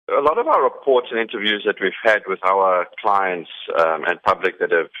a lot of our reports and interviews that we've had with our clients and public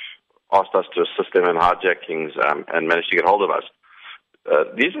that have asked us to assist them in hijackings and managed to get hold of us,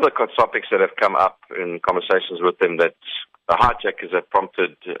 these are the topics that have come up in conversations with them, that the hijackers have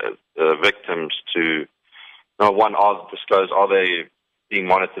prompted victims to, disclose, are they being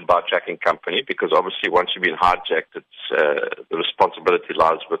monitored by a tracking company? Because obviously once you've been hijacked, the responsibility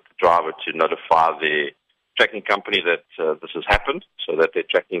lies with the driver to notify the tracking company that this has happened, so that they're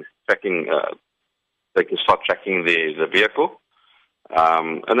they can start tracking the vehicle.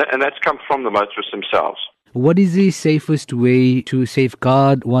 And that's come from the motorists themselves. What is the safest way to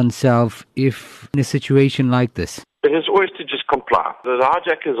safeguard oneself if in a situation like this? It is always to just comply. The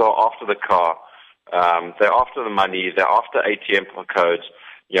hijackers are after the car. They're after the money. They're after ATM codes.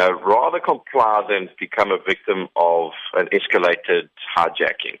 Rather comply than become a victim of an escalated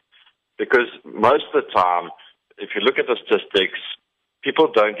hijacking. Because most of the time, if you look at the statistics, people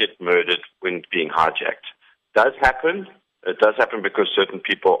don't get murdered when being hijacked. It does happen. It does happen because certain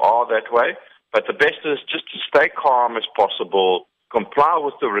people are that way. But the best is just to stay calm as possible, comply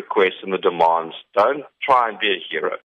with the requests and the demands. Don't try and be a hero.